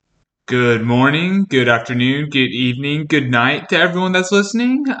Good morning, good afternoon, good evening, good night to everyone that's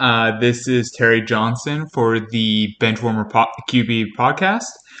listening. This is Terry Johnson for the Benchwarmer QB podcast,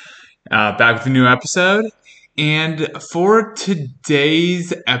 back with a new episode. And for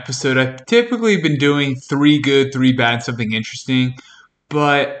today's episode, I've typically been doing three good, three bad, something interesting.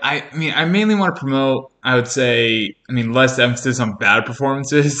 But I mainly want to promote, I would say, less emphasis on bad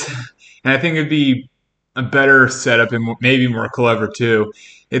performances. And I think it'd be a better setup and maybe more clever too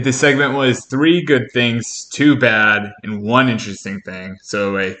if the segment was three good things, two bad, and one interesting thing.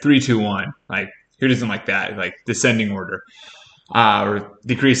 So a 3-2-1. Like, who doesn't like that? Like descending order, or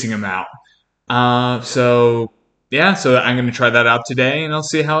decreasing amount. So I'm going to try that out today, and I'll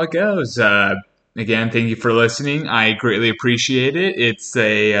see how it goes. Again, thank you for listening. I greatly appreciate it. It's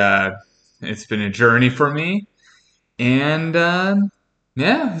been a journey for me, and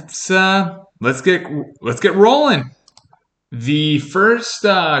let's get rolling. The first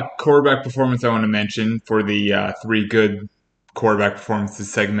quarterback performance I want to mention for the three good quarterback performances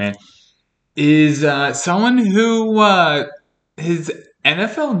segment is someone who his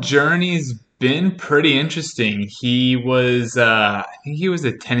NFL journey's been pretty interesting. I think he was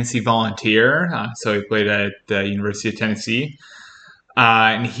a Tennessee Volunteer, so he played at the University of Tennessee.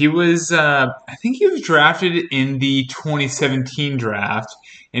 And I think he was drafted in the 2017 draft,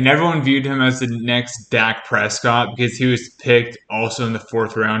 and everyone viewed him as the next Dak Prescott because he was picked also in the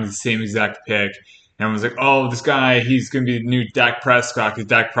fourth round, the same exact pick. And everyone's like, oh, this guy, he's going to be the new Dak Prescott because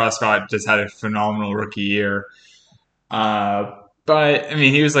Dak Prescott just had a phenomenal rookie year. But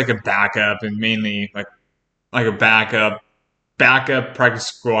he was like a backup and mainly like a backup practice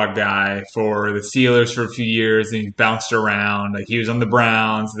squad guy for the Steelers for a few years, and he bounced around. Like he was on the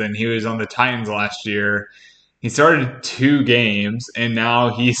Browns, then he was on the Titans last year. He started 2 games, and now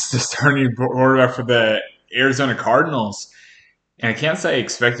he's the starting quarterback for the Arizona Cardinals. And I can't say I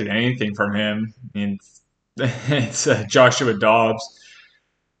expected anything from him. It's Joshua Dobbs.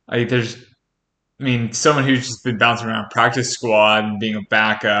 Someone who's just been bouncing around practice squad and being a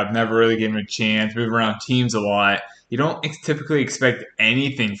backup, never really given a chance, moving around teams a lot. You don't typically expect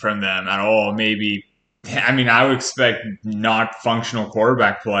anything from them at all. I would expect not functional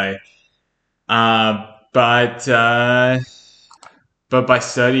quarterback play. But by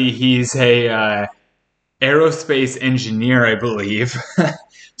study, he's a aerospace engineer, I believe.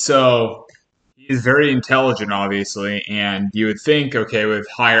 So he's very intelligent, obviously, and you would think, okay, with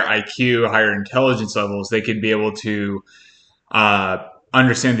higher IQ, higher intelligence levels, they could be able to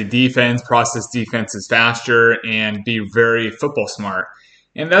understand the defense, process defenses faster, and be very football smart.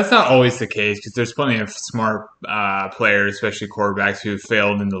 And that's not always the case because there's plenty of smart players, especially quarterbacks, who have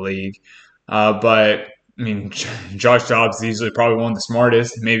failed in the league. Josh Dobbs is easily probably one of the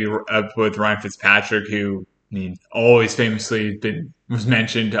smartest, maybe up with Ryan Fitzpatrick, who always famously was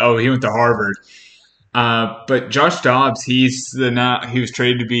mentioned. Oh, he went to Harvard. But Josh Dobbs, he was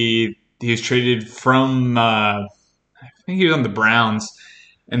traded from I think he was on the Browns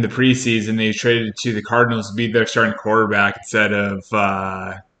in the preseason. They traded to the Cardinals to be their starting quarterback instead of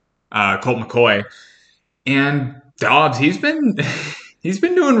Colt McCoy. And Dobbs, he's been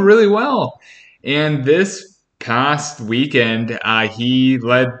doing really well. And this past weekend, he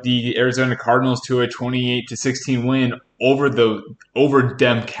led the Arizona Cardinals to a 28-16 win over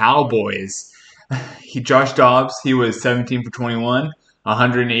them Cowboys. Josh Dobbs, he was 17 for 21,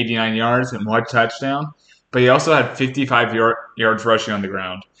 189 yards, and 1 touchdown. But he also had 55 yards rushing on the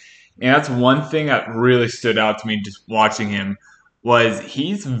ground. And that's one thing that really stood out to me just watching him was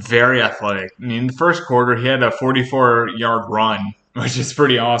he's very athletic. In the first quarter, he had a 44-yard run, which is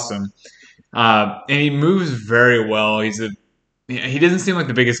pretty awesome. And he moves very well. He doesn't seem like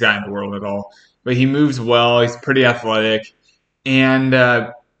the biggest guy in the world at all, but he moves well. He's pretty athletic. And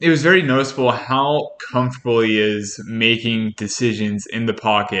it was very noticeable how comfortable he is making decisions in the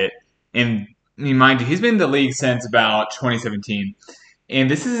pocket. And mind you, he's been in the league since about 2017.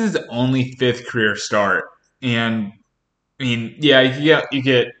 And this is his only 5th career start. And, you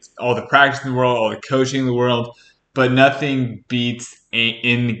get all the practice in the world, all the coaching in the world, but nothing beats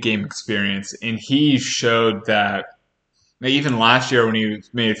in-game experience. And he showed that even last year when he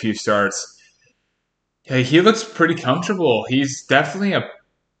made a few starts, he looks pretty comfortable. He's definitely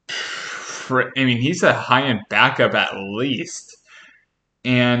he's a high-end backup at least.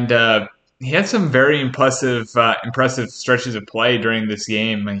 And he had some very impressive stretches of play during this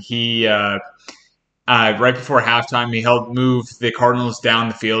game. He right before halftime, he helped move the Cardinals down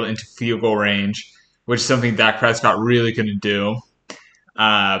the field into field goal range, which is something Dak Prescott really couldn't do.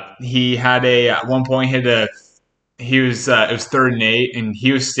 He had at one point it was 3rd and 8, and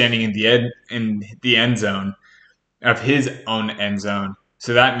he was standing in the end zone of his own end zone.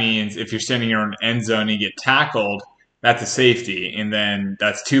 So that means if you're standing in an end zone and you get tackled, that's a safety, and then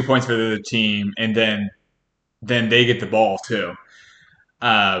that's 2 points for the other team, and then they get the ball too.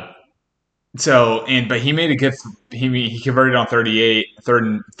 Uh, but he made a good he converted on 38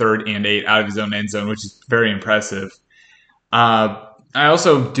 third and 8 out of his own end zone, which is very impressive. I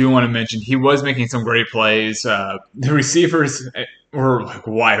also do want to mention he was making some great plays. The receivers were like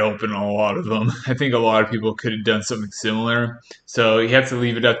wide open on a lot of them. I think a lot of people could have done something similar. So you have to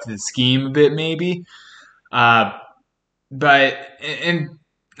leave it up to the scheme a bit, maybe. Uh, but and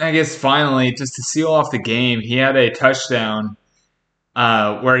I guess finally, just to seal off the game, he had a touchdown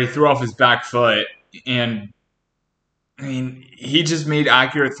where he threw off his back foot, and I mean, he just made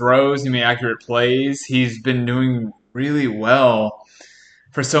accurate throws. He made accurate plays. He's been doing really well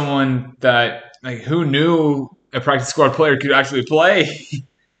for someone that like who knew a practice squad player could actually play.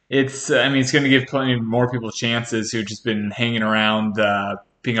 I mean, it's going to give plenty more people chances who've just been hanging around,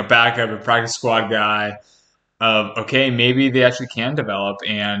 being a backup, a practice squad guy. Of okay, maybe they actually can develop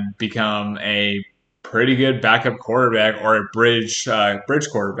and become a pretty good backup quarterback or a bridge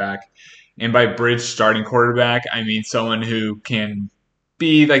quarterback. And by bridge starting quarterback, I mean someone who can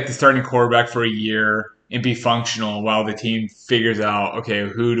be like the starting quarterback for a year and be functional while the team figures out, okay,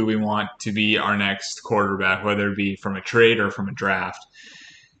 who do we want to be our next quarterback, whether it be from a trade or from a draft.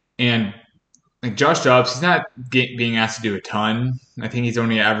 And like Josh Dobbs, he's not being asked to do a ton. I think he's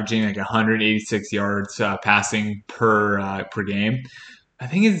only averaging like 186 yards passing per game. I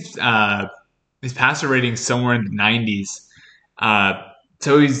think his passer rating is somewhere in the 90s.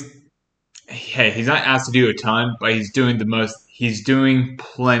 So he's not asked to do a ton, but he's doing the most. He's doing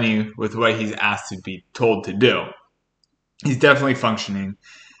plenty with what he's asked to be told to do. He's definitely functioning,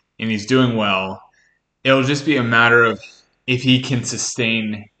 and he's doing well. It'll just be a matter of if he can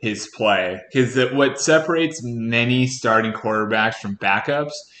sustain his play. Because what separates many starting quarterbacks from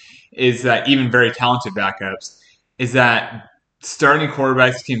backups is that even very talented backups is that starting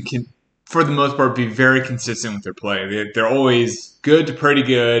quarterbacks can for the most part, be very consistent with their play. They're always good to pretty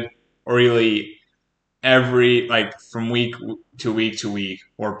good, or really every like from week to week to week.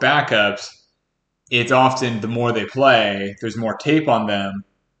 Or backups, it's often the more they play, there's more tape on them,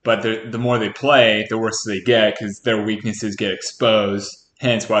 but the more they play, the worse they get because their weaknesses get exposed.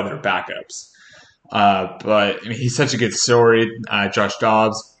 Hence, why they're backups. But I mean, he's such a good story, Josh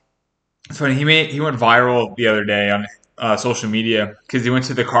Dobbs. It's funny he went viral the other day on social media because he went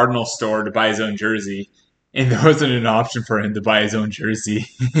to the Cardinals store to buy his own jersey, and there wasn't an option for him to buy his own jersey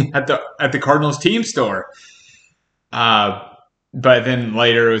at the Cardinals team store. But then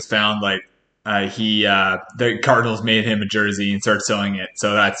later it was found like the Cardinals made him a jersey and started selling it.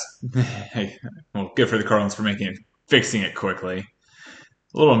 So that's well, good for the Cardinals for fixing it quickly.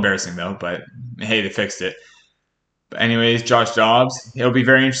 A little embarrassing though, but hey, they fixed it. But anyways, Josh Dobbs. It'll be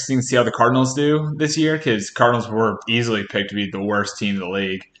very interesting to see how the Cardinals do this year because Cardinals were easily picked to be the worst team in the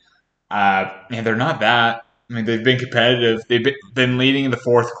league. And they're not that. I mean, they've been competitive. They've been leading in the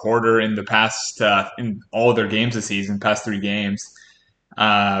fourth quarter in the past in all of their games this season, past 3 games.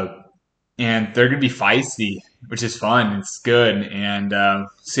 And they're going to be feisty, which is fun. It's good, and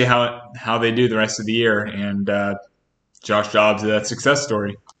see how they do the rest of the year. And Josh Dobbs is a success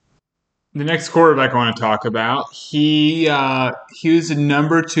story. The next quarterback I want to talk about, he was the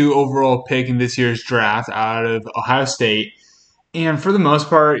number 2 overall pick in this year's draft out of Ohio State. And for the most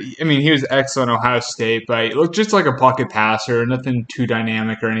part, I mean, he was excellent at Ohio State, but he looked just like a pocket passer, nothing too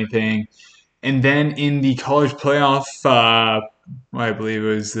dynamic or anything. And then in the college playoff, I believe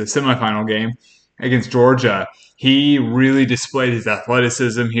it was the semifinal game against Georgia, he really displayed his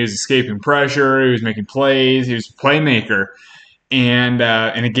athleticism. He was escaping pressure. He was making plays. He was a playmaker. And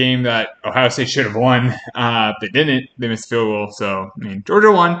in a game that Ohio State should have won, they didn't. They missed field goal. So, I mean, Georgia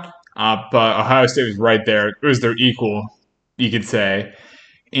won, but Ohio State was right there. It was their equal, you could say.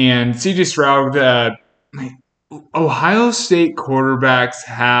 And CJ Stroud, Ohio State quarterbacks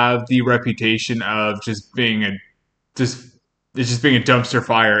have the reputation of just being a dumpster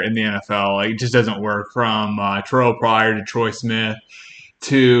fire in the NFL. Like, it just doesn't work. From Terrell Pryor to Troy Smith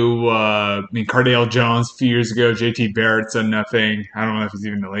to Cardale Jones a few years ago. JT Barrett's done nothing. I don't know if he's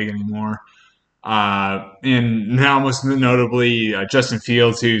even in the league anymore. And now most notably Justin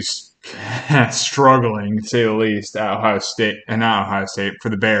Fields, who's struggling to say the least at Ohio State, and not Ohio State, for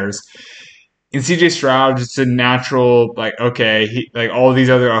the Bears. And CJ Stroud, just a natural, like all these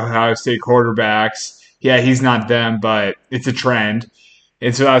other Ohio State quarterbacks, yeah, he's not them, but it's a trend.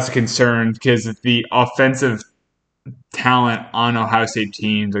 And so that's a concern because the offensive talent on Ohio State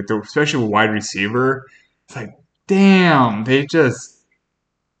teams, especially with wide receiver, it's like, damn,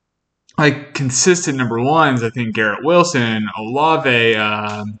 like consistent number ones. I think Garrett Wilson, Olave,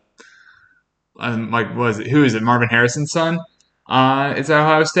 like was it who is it? Marvin Harrison's son. It's at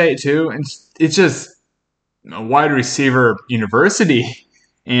Ohio State too, and it's just a wide receiver university.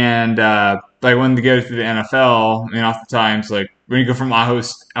 And like when they go to the NFL, I mean, oftentimes like when you go from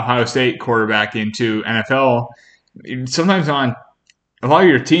Ohio State quarterback into NFL, sometimes on a lot of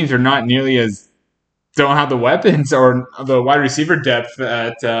your teams are not nearly as don't have the weapons or the wide receiver depth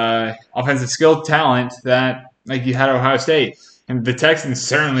at offensive skill talent that like you had at Ohio State. And the Texans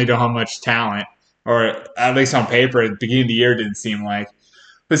certainly don't have much talent, or at least on paper at the beginning of the year didn't seem like.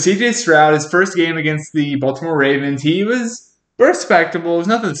 But CJ Stroud, his first game against the Baltimore Ravens, he was respectable. It was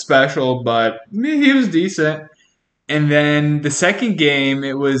nothing special, but he was decent. And then the second game,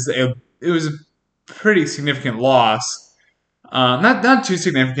 it was a pretty significant loss. Not too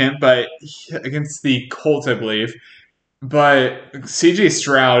significant, but against the Colts, I believe. But CJ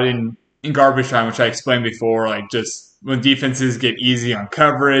Stroud in garbage time, which I explained before, like just when defenses get easy on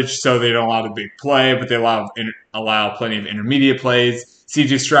coverage, so they don't allow the big play, but they allow plenty of intermediate plays.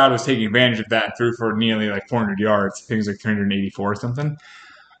 CJ Stroud was taking advantage of that and threw for nearly like 400 yards. I think it was like 384 or something.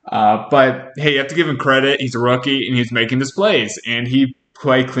 But hey, you have to give him credit. He's a rookie and he's making his plays, and he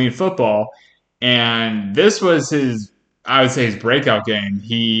played clean football. And this was I would say his breakout game.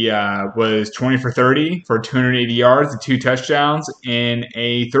 He was 20 for 30 for 280 yards and 2 touchdowns in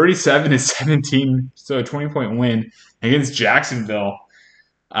a 37-17, so a 20-point win against Jacksonville.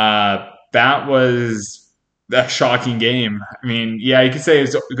 That was a shocking game. I mean, yeah, you could say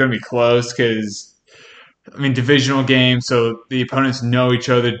it's going to be close because, I mean, divisional game, so the opponents know each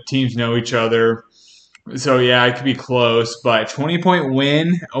other, teams know each other. So, yeah, it could be close, but 20-point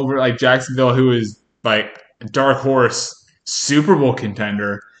win over, like, Jacksonville, who is, like, a dark horse Super Bowl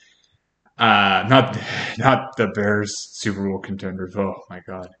contender. Not the Bears Super Bowl contenders. Oh, my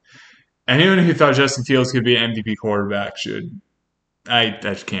God. Anyone who thought Justin Fields could be an MVP quarterback I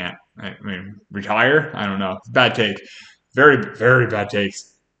just can't. I mean, retire? I don't know. Bad take. Very, very bad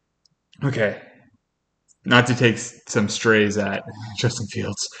takes. Okay. Not to take some strays at Justin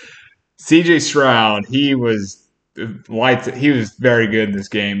Fields. CJ Stroud, he was very good in this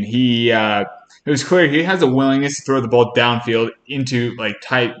game. It was clear he has a willingness to throw the ball downfield into like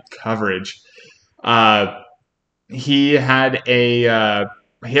tight coverage. He had a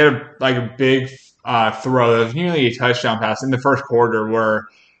big throw that was nearly a touchdown pass in the first quarter where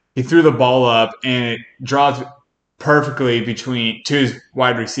he threw the ball up and it dropped perfectly to his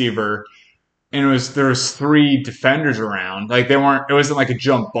wide receiver. And there was 3 defenders around. Like it wasn't like a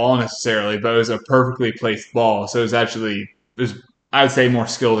jump ball necessarily, but it was a perfectly placed ball. So it was I would say more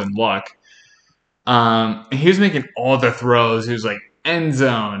skill than luck. And he was making all the throws. He was like end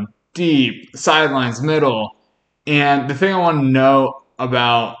zone, deep, sidelines, middle. And the thing I want to know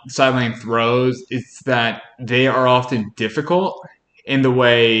about sideline throws is that they are often difficult in the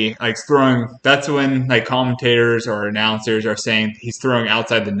way like throwing. That's when like commentators or announcers are saying he's throwing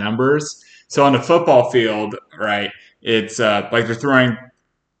outside the numbers. So on the football field, right, it's like they're throwing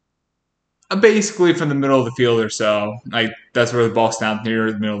basically from the middle of the field or so. Like that's where the ball snaps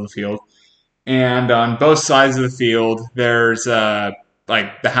near the middle of the field. And on both sides of the field, there's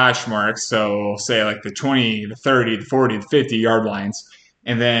like the hash marks. So say like the 20, the 30, the 40, the 50 yard lines.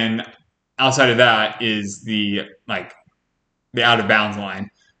 And then outside of that is the out of bounds line.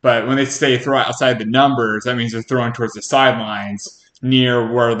 But when they say throw outside the numbers, that means they're throwing towards the sidelines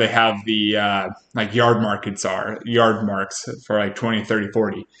near where they have the yard marks for like 20, 30,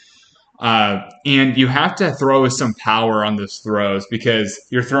 40. And you have to throw with some power on those throws because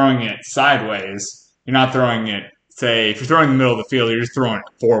you're throwing it sideways. You're not throwing it, say, if you're throwing in the middle of the field, you're just throwing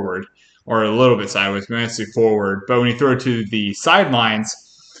it forward or a little bit sideways, but mostly forward. But when you throw it to the sidelines,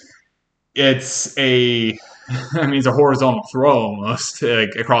 it's a horizontal throw almost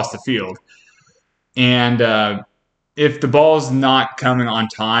like across the field. And if the ball's not coming on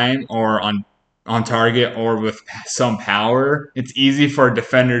time or on target or with some power, it's easy for a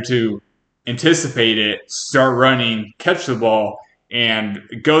defender to anticipate it, start running, catch the ball, and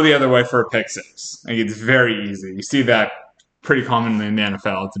go the other way for a pick six. Like, it's very easy. You see that pretty commonly in the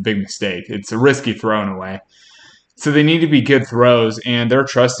NFL. It's a big mistake. It's a risky throw in a way. So they need to be good throws, and they're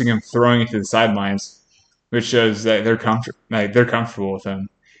trusting him throwing it to the sidelines, which shows that they're comfortable with him.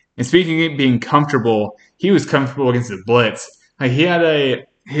 And speaking of being comfortable, he was comfortable against the blitz. Like he had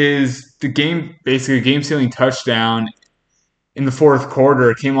game-sealing touchdown in the fourth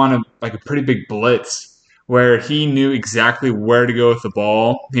quarter. It came on a pretty big blitz where he knew exactly where to go with the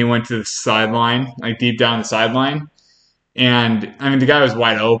ball. He went to the sideline, like deep down the sideline. And I mean, the guy was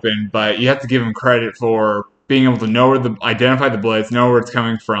wide open, but you have to give him credit for being able to identify the blitz, know where it's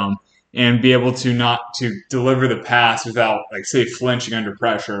coming from, and be able to not to deliver the pass without, like, say, flinching under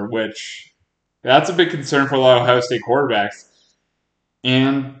pressure, which that's a big concern for a lot of Ohio State quarterbacks.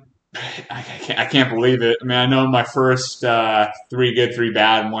 And I can't believe it. I mean, I know my first three good, three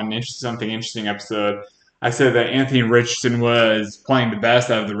bad, something interesting episode, I said that Anthony Richardson was playing the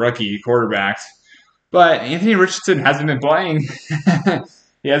best out of the rookie quarterbacks, but Anthony Richardson hasn't been playing.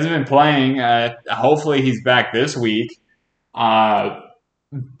 He hasn't been playing. Hopefully, he's back this week. But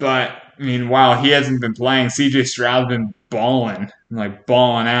I mean, while he hasn't been playing, CJ Stroud's been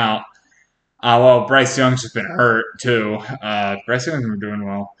balling out. Well, Bryce Young's just been hurt too. Bryce Young's been doing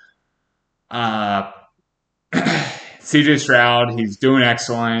well. Uh, CJ Stroud, he's doing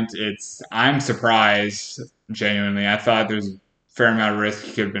excellent. I'm surprised, genuinely. I thought there's a fair amount of risk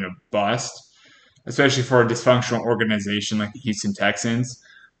he could have been a bust, especially for a dysfunctional organization like the Houston Texans.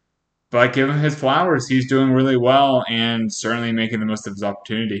 But give him his flowers. He's doing really well and certainly making the most of his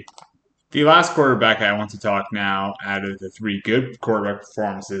opportunity. The last quarterback I want to talk now out of the three good quarterback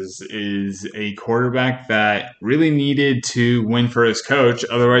performances is a quarterback that really needed to win for his coach.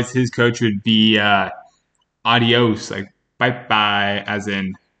 Otherwise, his coach would be adios, like bye-bye, as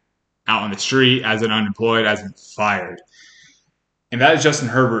in out on the street, as in unemployed, as in fired. And that is Justin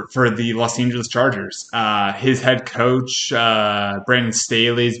Herbert for the Los Angeles Chargers. His head coach, Brandon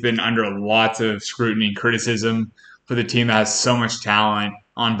Staley, has been under lots of scrutiny and criticism for the team that has so much talent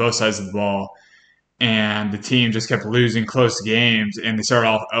on both sides of the ball. And the team just kept losing close games, and they started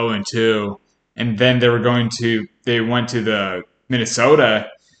off 0-2. And then they went to the Minnesota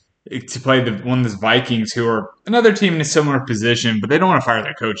to play one of the Vikings, who are another team in a similar position, but they don't want to fire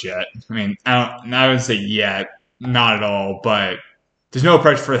their coach yet. I mean, I wouldn't say yet, not at all, but there's no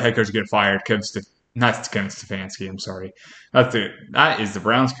pressure for the head coach to get fired. Not Kevin Stefanski, I'm sorry. That is the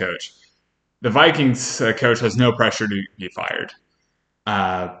Browns coach. The Vikings coach has no pressure to get fired.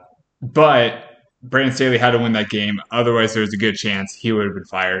 But Brandon Staley had to win that game. Otherwise, there's a good chance he would have been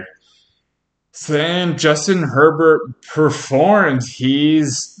fired. So then Justin Herbert performed.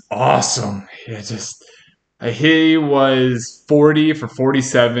 He's awesome. He was 40 for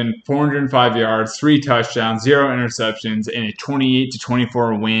 47, 405 yards, 3 touchdowns, 0 interceptions, and a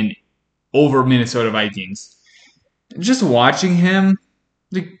 28-24 win over Minnesota Vikings. Just watching him,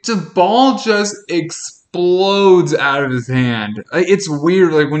 the ball just explodes out of his hand. It's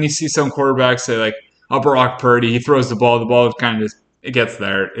weird, like when you see some quarterbacks say, like, Brock Purdy, he throws the ball kind of just, it gets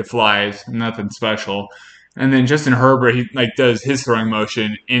there, it flies, nothing special. And then Justin Herbert, he does his throwing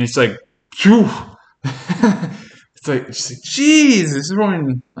motion, and it's like, phew. It's like, geez, this is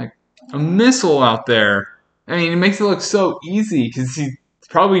throwing like a missile out there. I mean, it makes it look so easy because he's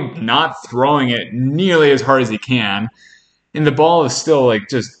probably not throwing it nearly as hard as he can, and the ball is still like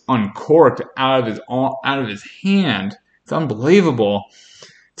just uncorked out of his hand. It's unbelievable.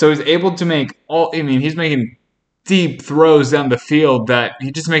 So he's able to make he's making deep throws down the field that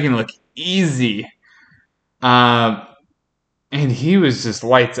he's just making it look easy. And he was just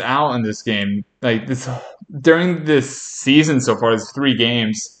lights out in this game. During this season so far, there's 3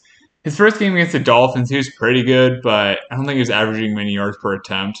 games. His first game against the Dolphins, he was pretty good, but I don't think he was averaging many yards per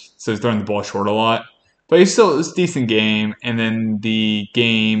attempt, so he's throwing the ball short a lot. But it was a decent game. And then the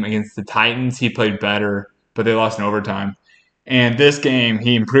game against the Titans, he played better, but they lost in overtime. And this game,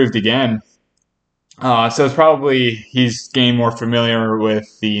 he improved again. So it's probably he's getting more familiar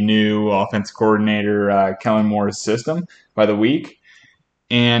with the new offensive coordinator, Kellen Moore's system by the week.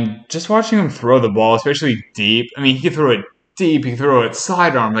 And just watching him throw the ball, especially deep. I mean, he could throw it deep. He could throw it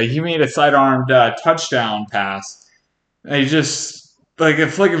sidearm. Like, he made a sidearmed touchdown pass. And he just, like, a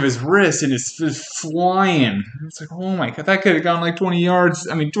flick of his wrist, and it's just flying. It's like, oh my God, that could have gone like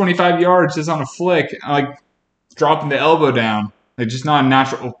 25 yards just on a flick. Like, dropping the elbow down. Like, just not a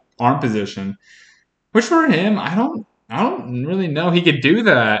natural arm position. Which for him, I don't really know he could do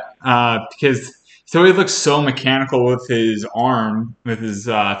that because so he looks so mechanical with his arm, with his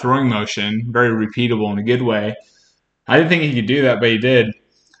throwing motion, very repeatable in a good way. I didn't think he could do that, but he did.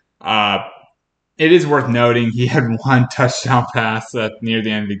 It is worth noting he had one touchdown pass near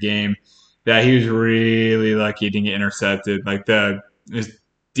the end of the game that he was really lucky he didn't get intercepted. Like it was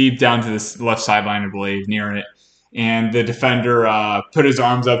deep down to the left sideline, I believe, near it. And the defender put his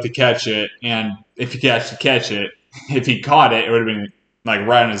arms up to catch it, and if he catch it, if he caught it, it would have been like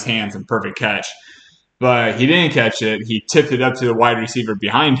right on his hands and perfect catch. But he didn't catch it. He tipped it up to the wide receiver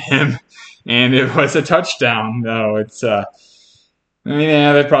behind him, and it was a touchdown. No, that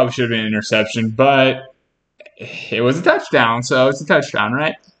probably should have been an interception, but it was a touchdown, so it's a touchdown,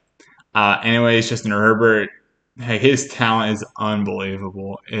 right? Anyways, Justin Herbert, his talent is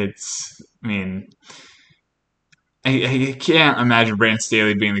unbelievable. I can't imagine Brandon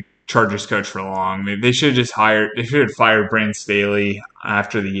Staley being the Chargers coach for long. They should have just hired. They should have fired Brandon Staley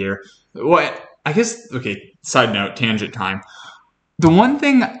after the year. What I guess. Okay. Side note. Tangent time. The one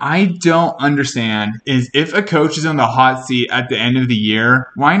thing I don't understand is if a coach is on the hot seat at the end of the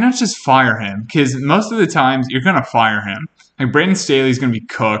year, why not just fire him? Because most of the times you're gonna fire him. Like Brandon Staley's gonna be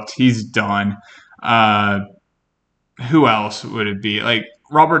cooked. He's done. Uh, who else would it be? Like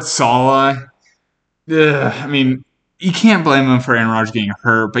Robert Saleh. I mean, you can't blame him for Aaron Rodgers getting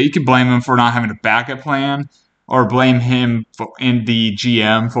hurt, but you can blame him for not having a backup plan, or blame him and the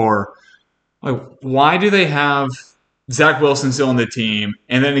GM for like why do they have Zach Wilson still on the team,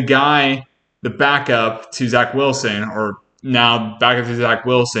 and then the backup to Zach Wilson, or now backup to Zach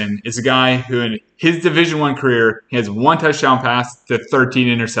Wilson, is a guy who in his Division One career he has one touchdown pass to 13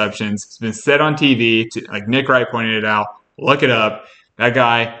 interceptions. It's been said on TV, like Nick Wright pointed it out. Look it up. That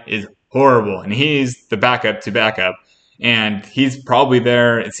guy is horrible, and he's the backup to backup, and he's probably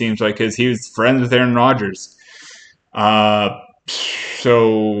there. It seems like because he was friends with Aaron Rodgers. So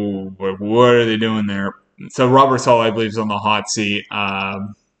what are they doing there? So Robert Saleh, I believe, is on the hot seat.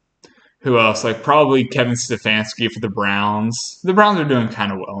 Who else? Like probably Kevin Stefanski for the Browns. The Browns are doing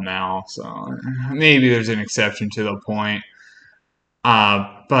kind of well now, so maybe there's an exception to the point.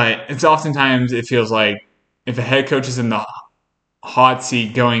 But it's oftentimes it feels like if a head coach is in the hot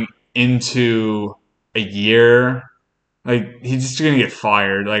seat going into a year, like he's just gonna get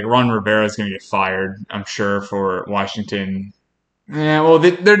fired. Like Ron Rivera is gonna get fired, I'm sure, for Washington. Yeah, well,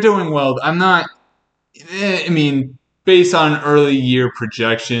 they're doing well. I'm not. I mean, based on early year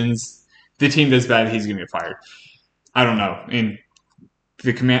projections, the team does bad. He's going to get fired. I don't know. I mean,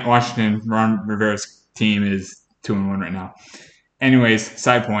 Washington Ron Rivera's team is 2-1 right now. Anyways,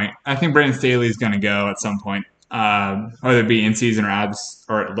 side point. I think Brandon Staley is going to go at some point, whether it be in season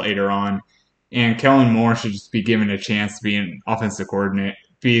or later on. And Kellen Moore should just be given a chance to be an offensive coordinator,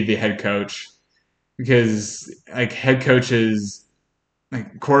 be the head coach, because like head coaches.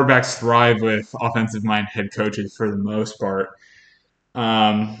 Like quarterbacks thrive with offensive-minded head coaches for the most part.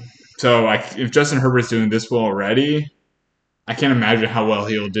 So if Justin Herbert's doing this well already, I can't imagine how well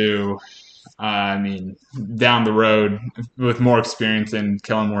he'll do. I mean, down the road with more experience in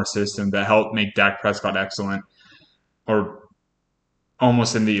Kellen Moore's system that helped make Dak Prescott excellent, or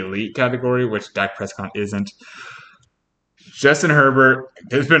almost in the elite category, which Dak Prescott isn't. Justin Herbert,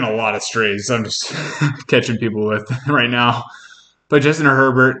 there's been a lot of strays. I'm just catching people with right now. But Justin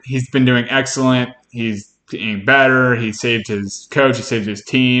Herbert, he's been doing excellent. He's getting better. He saved his coach. He saved his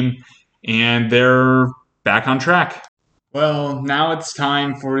team. And they're back on track. Well, now it's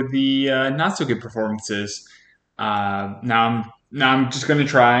time for the not-so-good performances. Now I'm just going to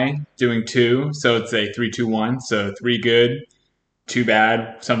try doing two. So it's a 3-2-1. So 3 good, 2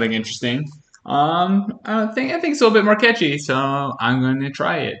 bad, something interesting. I think it's a little bit more catchy. So I'm going to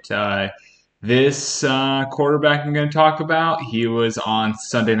try it. This quarterback I'm going to talk about, he was on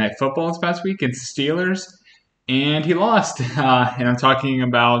Sunday Night Football this past week against the Steelers, and he lost. And I'm talking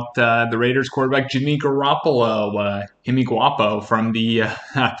about the Raiders quarterback, Jimmy Garoppolo, Jimmy Guapo from the,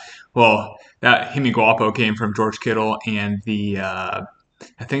 that Jimmy Guapo came from George Kittle and I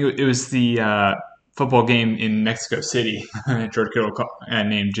think it was the football game in Mexico City. George Kittle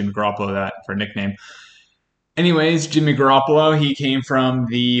named Jimmy Garoppolo that for a nickname. Anyways, Jimmy Garoppolo, he came from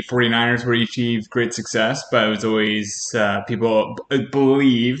the 49ers where he achieved great success, but it was always, people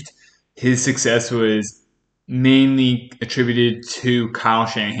believed his success was mainly attributed to Kyle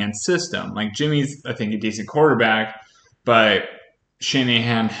Shanahan's system. Like Jimmy's, I think, a decent quarterback, but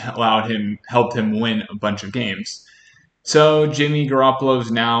Shanahan helped him win a bunch of games. So Jimmy Garoppolo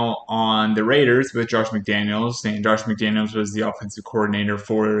is now on the Raiders with Josh McDaniels, and Josh McDaniels was the offensive coordinator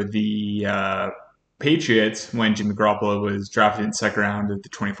for the Patriots when Jimmy Garoppolo was drafted in the second round of the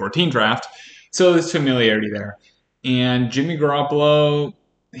 2014 draft. So there's familiarity there. And Jimmy Garoppolo,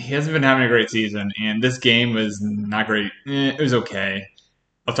 he hasn't been having a great season, and this game was not great. It was okay.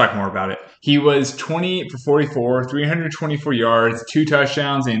 I'll talk more about it. He was 28 for 44, 324 yards, 2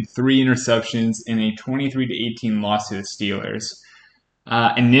 touchdowns, and 3 interceptions in a 23-18 loss to the Steelers.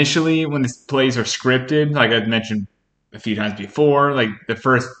 Initially, when the plays are scripted, like I've mentioned a few times before, like the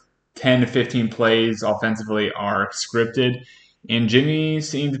first 10 to 15 plays offensively are scripted, and Jimmy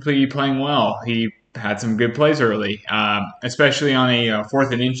seemed to be playing well. He had some good plays early, especially on a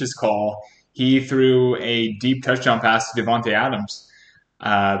 4th and inches call. He threw a deep touchdown pass to Devontae Adams,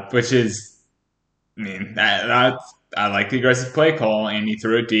 which is, I mean, I like the aggressive play call, and he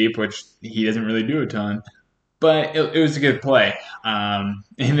threw it deep, which he doesn't really do a ton, but it was a good play. And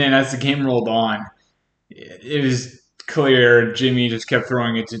then as the game rolled on, it was clear. Jimmy just kept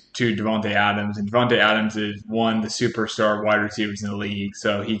throwing it to Devontae Adams, and Devontae Adams is one of the superstar wide receivers in the league,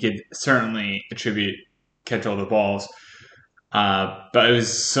 so he could certainly catch all the balls. But it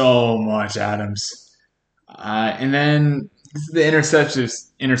was so much Adams. And then the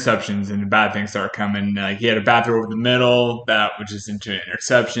interceptions and the bad things start coming. Like he had a bad throw over the middle that was just into an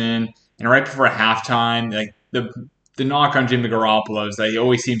interception. And right before halftime, like the knock on Jimmy Garoppolo is that he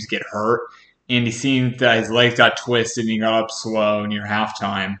always seems to get hurt, and he seemed that his legs got twisted and he got up slow near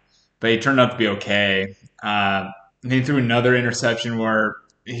halftime. But he turned out to be okay. And he threw another interception where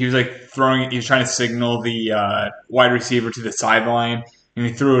he was like he was trying to signal the wide receiver to the sideline, and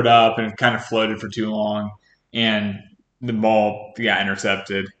he threw it up and it kind of floated for too long, and the ball got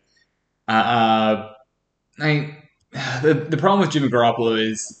intercepted. Uh, I, the problem with Jimmy Garoppolo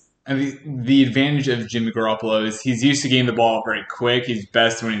is, I mean, the advantage of Jimmy Garoppolo is he's used to getting the ball very quick. He's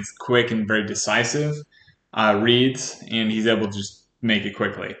best when he's quick and very decisive reads, and he's able to just make it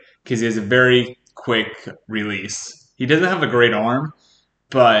quickly because he has a very quick release. He doesn't have a great arm,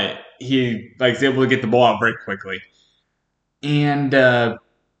 but he is able to get the ball out very quickly. And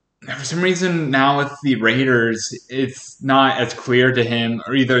for some reason now with the Raiders, it's not as clear to him,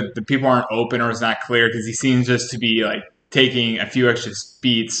 or either the people aren't open or it's not clear because he seems just to be like taking a few extra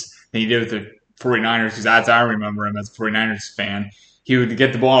beats than he did with the 49ers, because as I remember him as a 49ers fan, he would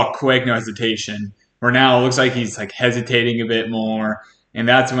get the ball out quick, no hesitation. Where now it looks like he's like hesitating a bit more, and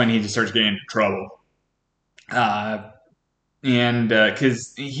that's when he just starts getting into trouble. And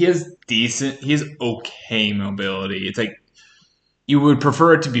because he has okay mobility. It's like you would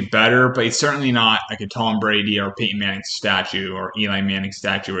prefer it to be better, but he's certainly not like a Tom Brady or Peyton Manning statue or Eli Manning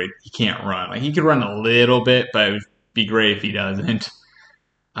statue where he can't run. Like he could run a little bit, but it would be great if he doesn't.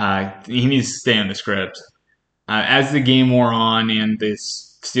 He needs to stay on the script. As the game wore on and the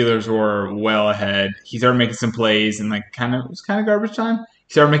Steelers were well ahead, he started making some plays, and it was kind of garbage time.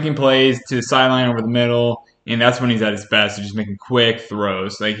 He started making plays to the sideline over the middle, and that's when he's at his best, just making quick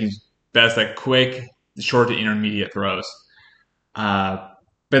throws. Like he's best at quick, short to intermediate throws. But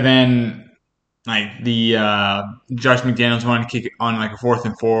then the Josh McDaniels wanted to kick on like a 4th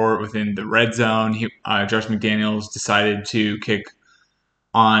and 4 within the red zone. Josh McDaniels decided to kick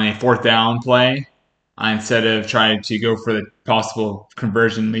on a 4th down play instead of trying to go for the possible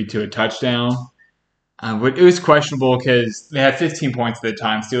conversion lead to a touchdown. But it was questionable because they had 15 points at the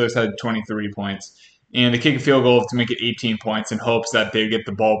time. Steelers had 23 points. And they kicked a field goal to make it 18 points in hopes that they would get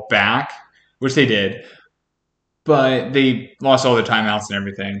the ball back, which they did. But they lost all their timeouts and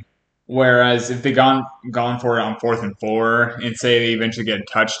everything. Whereas if they gone for it on 4th and 4 and say they eventually get a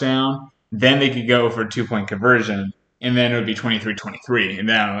touchdown, then they could go for a 2-point conversion, and then it would be 23-23. And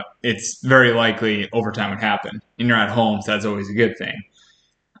now it's very likely overtime would happen. And you're at home, so that's always a good thing.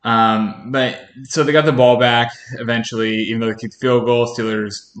 But so they got the ball back eventually, even though they kicked the field goal.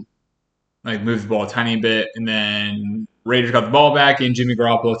 Steelers moved the ball a tiny bit, and then Raiders got the ball back, and Jimmy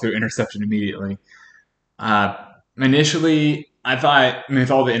Garoppolo threw interception immediately. Initially, I thought,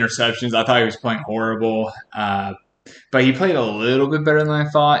 with all the interceptions, I thought he was playing horrible. But he played a little bit better than I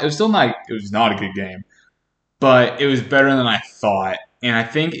thought. It was not a good game, but it was better than I thought. And I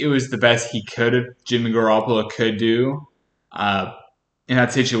think it was the best Jimmy Garoppolo could do in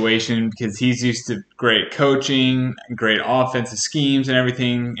that situation, because he's used to great coaching, great offensive schemes and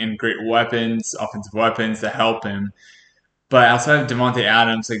everything, and great offensive weapons to help him. But outside of Devontae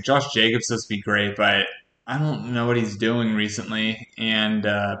Adams, Josh Jacobs supposed to be great, but I don't know what he's doing recently, and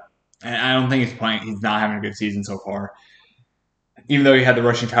I don't think he's playing. He's not having a good season so far, even though he had the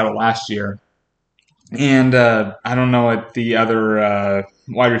rushing title last year. And I don't know what the other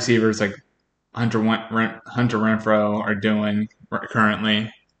wide receivers like Hunter Renfrow are doing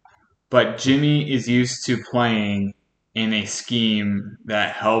currently, but Jimmy is used to playing in a scheme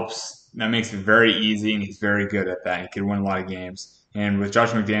that makes it very easy, and he's very good at that. He could win a lot of games. And with Josh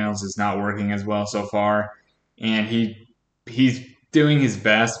McDaniels, it's not working as well so far. And he's doing his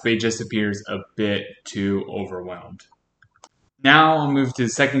best, but he just appears a bit too overwhelmed. Now I'll move to the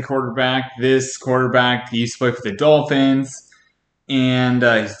second quarterback. This quarterback, he used to play for the Dolphins, and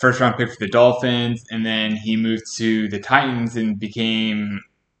he's first round pick for the Dolphins. And then he moved to the Titans and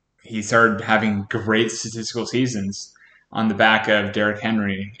he started having great statistical seasons on the back of Derrick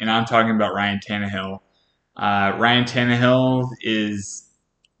Henry. And I'm talking about Ryan Tannehill. Ryan Tannehill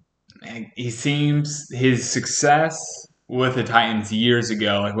seems his success with the Titans years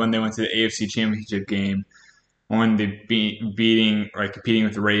ago, like when they went to the AFC Championship game, when they competing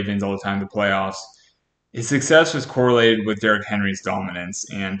with the Ravens all the time in the playoffs. His success was correlated with Derrick Henry's dominance,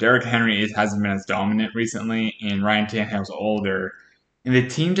 and Derrick Henry hasn't been as dominant recently, and Ryan Tannehill's older, And the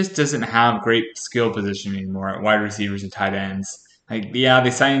team just doesn't have great skill position anymore at wide receivers and tight ends. Like, yeah,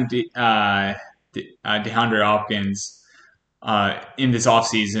 they signed DeAndre Hopkins in this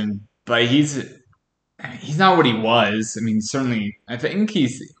offseason, but he's not what he was. I mean, certainly, I think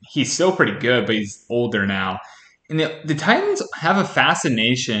he's still pretty good, but he's older now. And the Titans have a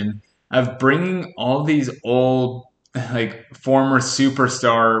fascination of bringing all these old, like former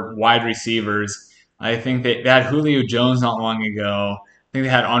superstar wide receivers. I think they had Julio Jones not long ago. I think they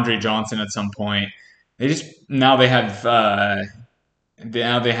had Andre Johnson at some point. They just now they have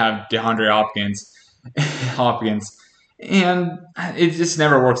DeAndre Hopkins, and it just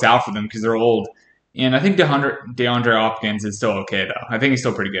never works out for them because they're old. And I think DeAndre Hopkins is still okay though. I think he's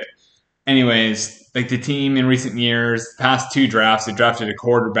still pretty good. Anyways, like the team in recent years, past two drafts, they drafted a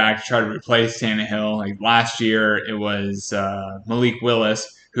quarterback to try to replace Tannehill. Like last year, it was Malik Willis,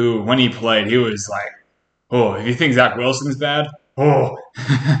 who when he played, he was like, "Oh, if you think Zach Wilson's bad, oh,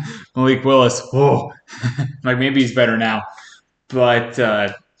 Malik Willis, oh, like maybe he's better now." But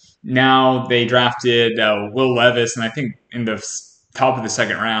now they drafted Will Levis, and I think in the top of the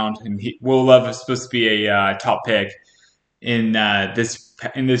second round, and Will Levis is supposed to be a top pick in this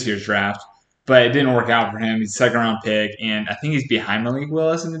year's draft, but it didn't work out for him. He's a second round pick, and I think he's behind Malik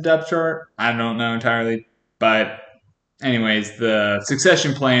Willis in the depth chart. I don't know entirely, but anyways, the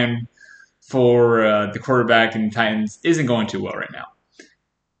succession plan for the quarterback in the Titans isn't going too well right now.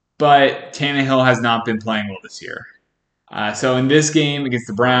 But Tannehill has not been playing well this year. So in this game against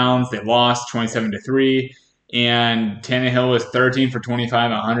the Browns, they lost 27-3, and Tannehill was 13 for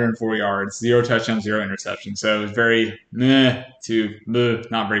 25, 104 yards, 0 touchdowns, 0 interceptions. So it was very meh to meh,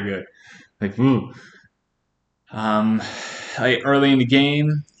 not very good. Like, ooh. Like early in the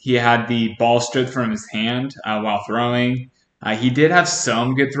game, he had the ball stripped from his hand while throwing. He did have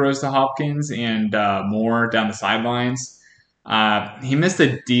some good throws to Hopkins and more down the sidelines. He missed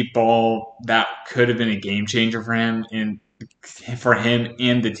a deep ball that could have been a game changer for him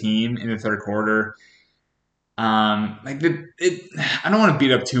and the team in the third quarter. I don't want to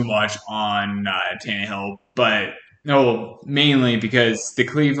beat up too much on Tannehill, but no, mainly because the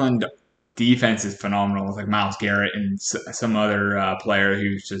Cleveland defense is phenomenal. With like Myles Garrett and some other player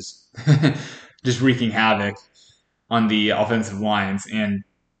who's just just wreaking havoc on the offensive lines, and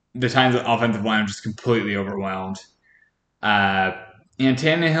the Titans' offensive line are just completely overwhelmed. And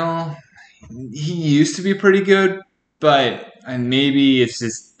Tannehill, he used to be pretty good, but and maybe it's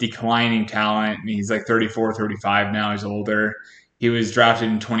just declining talent. I mean, he's like 34, 35 now. He's older. He was drafted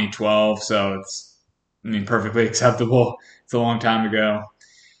in 2012, so it's, I mean, perfectly acceptable. It's a long time ago.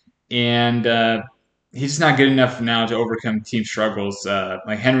 And he's just not good enough now to overcome team struggles.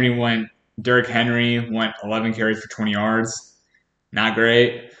 Derrick Henry went 11 carries for 20 yards. Not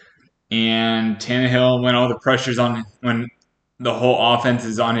great. And Tannehill, when all the pressure's on, when the whole offense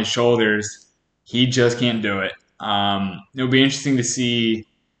is on his shoulders, he just can't do it. It'll be interesting to see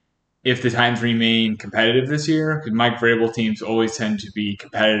if the Titans remain competitive this year, because Mike Vrabel teams always tend to be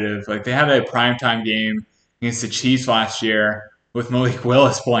competitive. Like they had a primetime game against the Chiefs last year with Malik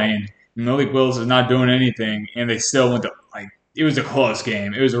Willis playing. Malik Willis was not doing anything, and they still went to it was a close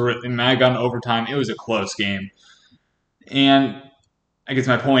game. It might have gone overtime. It was a close game, and I guess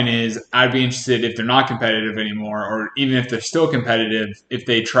my point is I'd be interested if they're not competitive anymore, or even if they're still competitive, if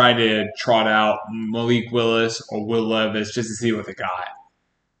they try to trot out Malik Willis or Will Levis just to see what they got.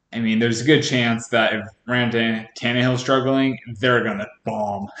 I mean, there's a good chance that if Ryan Tannehill's struggling, they're going to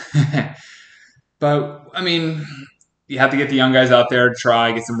bomb. But, I mean, you have to get the young guys out there,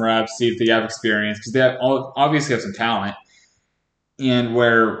 try, get some reps, see if they have experience, because they obviously have some talent. And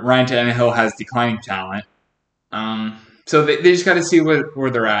where Ryan Tannehill has declining talent. So they just got to see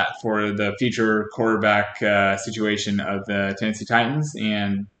where they're at for the future quarterback situation of the Tennessee Titans.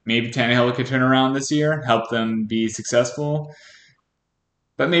 And maybe Tannehill could turn around this year, help them be successful.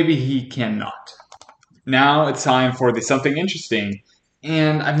 But maybe he cannot. Now it's time for the something interesting.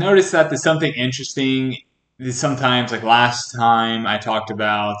 And I've noticed that the something interesting is sometimes, like last time I talked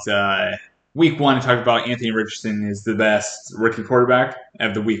about week one, I talked about Anthony Richardson is the best rookie quarterback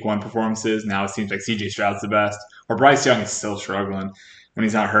of the week one performances. Now it seems like CJ Stroud's the best. Or Bryce Young is still struggling when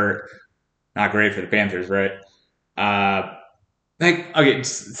he's not hurt. Not great for the Panthers, right? Okay,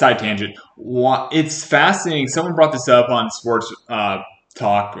 side tangent. It's fascinating. Someone brought this up on sports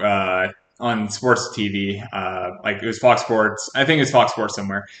talk on sports TV. Like it was Fox Sports. I think it was Fox Sports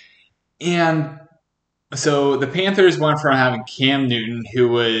somewhere. And so the Panthers went from having Cam Newton, who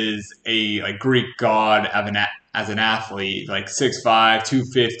was a Greek god as an athlete, like 6'5",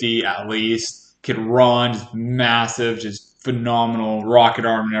 250 at least, could run, just massive, just phenomenal, rocket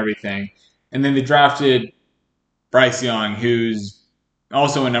arm and everything. And then they drafted Bryce Young, who's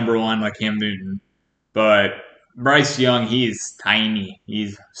also a number one like Cam Newton. But Bryce Young, he's tiny.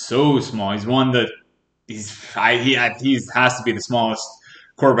 He's so small. He's one that he has to be the smallest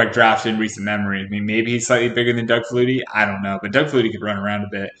quarterback drafted in recent memory. I mean, maybe he's slightly bigger than Doug Flutie. I don't know, but Doug Flutie could run around a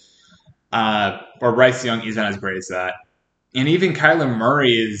bit. Or Bryce Young isn't as great as that. And even Kyler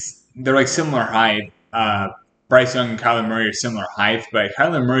Murray they're like similar height. Bryce Young and Kyler Murray are similar height, but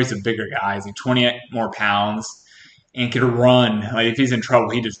Kyler Murray's a bigger guy. He's like 20 more pounds and could run. Like if he's in trouble,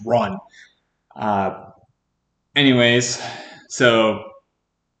 he just run. Uh, anyways, so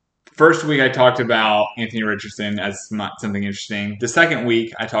first week I talked about Anthony Richardson as something interesting. The second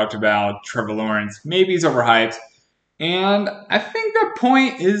week I talked about Trevor Lawrence. Maybe he's overhyped. And I think that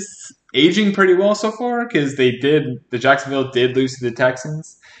point is aging pretty well so far because the Jacksonville did lose to the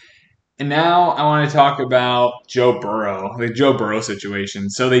Texans. And now I want to talk about Joe Burrow, the Joe Burrow situation.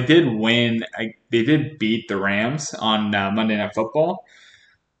 So they did win. They did beat the Rams on Monday Night Football.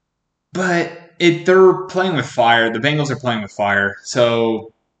 But they're playing with fire. The Bengals are playing with fire.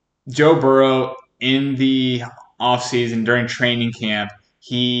 So Joe Burrow in the offseason during training camp,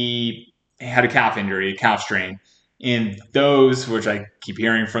 he had a calf injury, a calf strain. And those, which I keep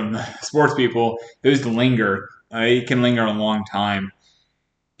hearing from the sports people, those linger. It can linger a long time.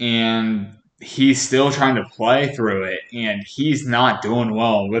 And he's still trying to play through it, and he's not doing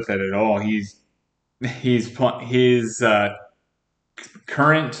well with it at all. His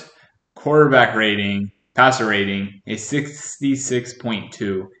current quarterback rating, passer rating, is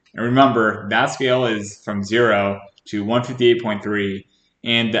 66.2. And remember, that scale is from 0 to 158.3.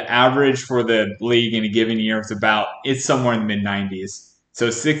 And the average for the league in a given year it's somewhere in the mid-90s. So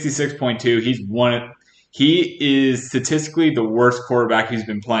 66.2, he is statistically the worst quarterback who's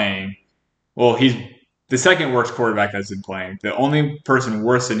been playing. Well, he's the second worst quarterback that's been playing. The only person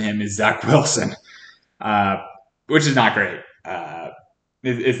worse than him is Zach Wilson, which is not great.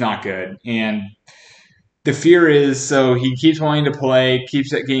 It's not good. And the fear is, so he keeps wanting to play,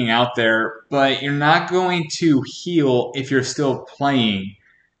 keeps getting out there, but you're not going to heal if you're still playing.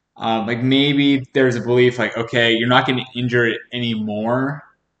 Like maybe there's a belief like, okay, you're not going to injure it anymore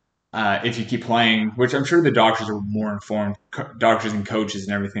if you keep playing, which I'm sure the doctors are more informed, doctors and coaches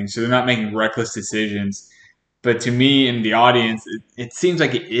and everything, so they're not making reckless decisions. But to me and the audience, it seems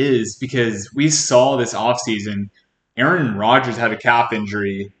like it is because we saw this offseason, Aaron Rodgers had a calf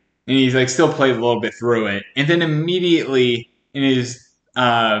injury, and he's like still played a little bit through it. And then immediately in his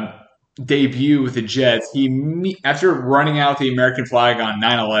debut with the Jets, after running out the American flag on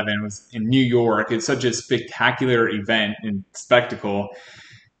 9/11, was in New York. It's such a spectacular event and spectacle.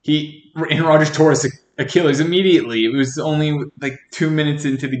 Aaron Rodgers tore his Achilles immediately. It was only like 2 minutes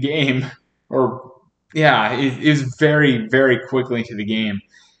into the game, it was very, very quickly into the game.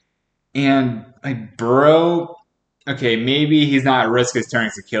 And like Burrow, okay, maybe he's not at risk of tearing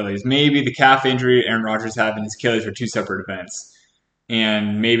his Achilles. Maybe the calf injury Aaron Rodgers had and his Achilles are two separate events.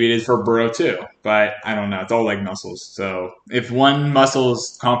 And maybe it is for Burrow too, but I don't know. It's all leg muscles. So if one muscle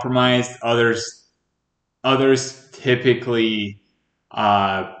is compromised, others typically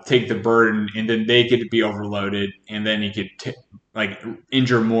take the burden, and then they get to be overloaded, and then you could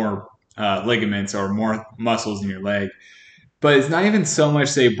injure more ligaments or more muscles in your leg. But it's not even so much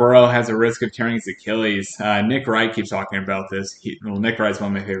say Burrow has a risk of tearing his Achilles. Nick Wright keeps talking about this. Nick Wright's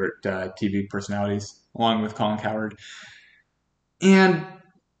one of my favorite TV personalities, along with Colin Cowherd. And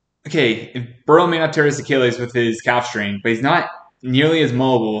okay, if Burrow may not tear his Achilles with his calf strain, but he's not nearly as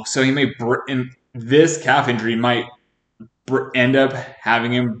mobile, so he may. And this calf injury might end up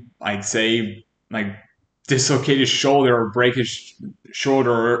having him, dislocate his shoulder or break his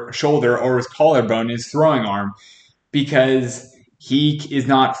shoulder or his collarbone in his throwing arm because he is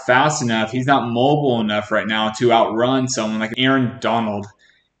not fast enough. He's not mobile enough right now to outrun someone like Aaron Donald.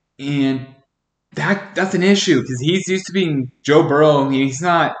 And that's an issue because he's used to being Joe Burrow. I mean, he's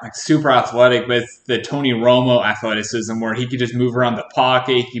not like super athletic, but it's the Tony Romo athleticism where he could just move around the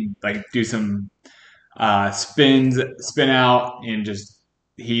pocket. He could do some spin out, and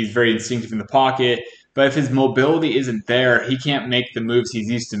he's very instinctive in the pocket. But if his mobility isn't there, he can't make the moves he's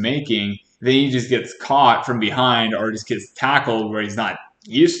used to making. Then he just gets caught from behind or just gets tackled where he's not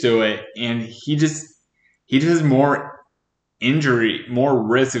used to it, and he has more injury, more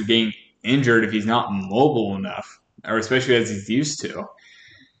risk of getting injured if he's not mobile enough, or especially as he's used to.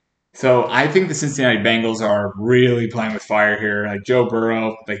 So I think the Cincinnati Bengals are really playing with fire here. Like Joe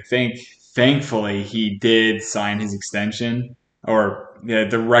Burrow, thankfully he did sign his extension or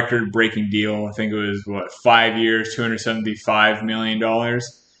the record-breaking deal. I think it was 5 years, $275 million.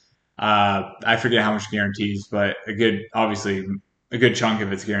 I forget how much guarantees, but a good chunk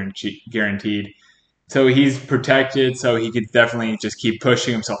of it's guaranteed. So he's protected, so he could definitely just keep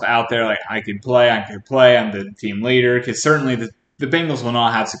pushing himself out there. Like, I could play, I'm the team leader. Because certainly the Bengals will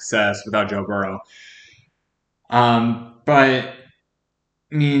not have success without Joe Burrow. But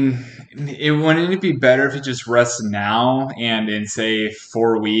I mean, wouldn't it be better if he just rests now and in say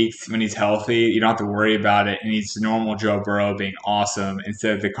 4 weeks when he's healthy, you don't have to worry about it, and he's normal Joe Burrow being awesome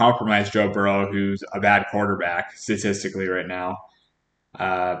instead of the compromised Joe Burrow who's a bad quarterback statistically right now.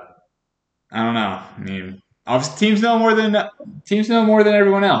 Uh, I don't know. I mean, obviously teams know more than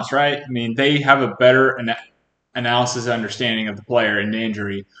everyone else, right? I mean, they have a better analysis understanding of the player and the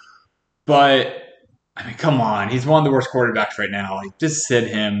injury, but I mean, come on, he's one of the worst quarterbacks right now. Like, just sit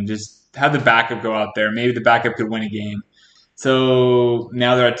him. Just have the backup go out there. Maybe the backup could win a game. So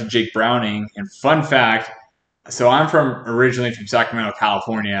now they're at to Jake Browning. And fun fact, so I'm originally from Sacramento,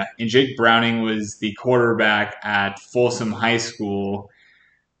 California, and Jake Browning was the quarterback at Folsom High School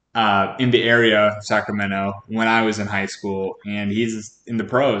in the area of Sacramento when I was in high school, and he's in the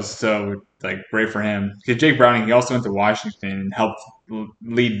pros. So like, great for him. Because Jake Browning, he also went to Washington and helped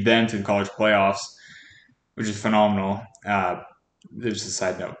lead them to the college playoffs, which is phenomenal. There's a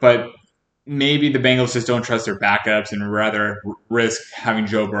side note, but maybe the Bengals just don't trust their backups and rather risk having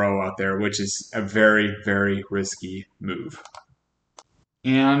Joe Burrow out there, which is a very, very risky move.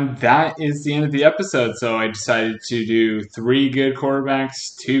 And that is the end of the episode. So I decided to do three good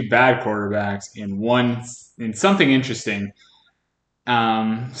quarterbacks, two bad quarterbacks, and one and something interesting.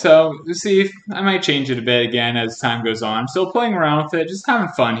 So we'll see if I might change it a bit again as time goes on. I'm still playing around with it, just having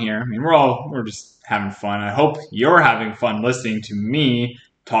fun here. I mean, we're just having fun. I hope you're having fun listening to me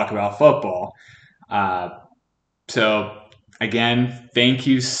talk about football. Uh, so again, thank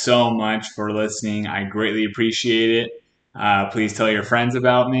you so much for listening. I greatly appreciate it. Please tell your friends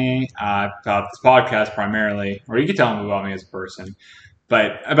about me, about this podcast primarily, or you can tell them about me as a person,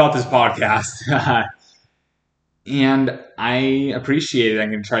 but about this podcast. And I appreciate it. I'm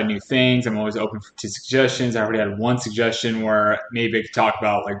going to try new things. I'm always open to suggestions. I already had one suggestion where maybe I could talk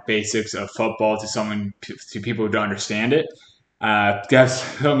about like basics of football to people who don't understand it.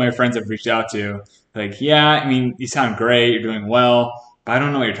 Guess some of my friends have reached out to, like, yeah, I mean, you sound great, you're doing well, but I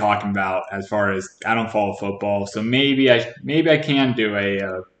don't know what you're talking about. As far as I don't follow football, so maybe I can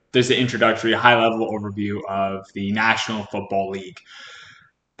do there's an introductory high level overview of the National Football League.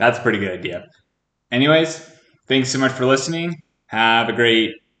 That's a pretty good idea. Anyways, thanks so much for listening. Have a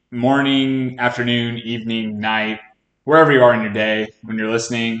great morning, afternoon, evening, night, wherever you are in your day when you're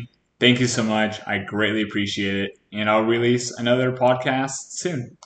listening. Thank you so much. I greatly appreciate it. And I'll release another podcast soon.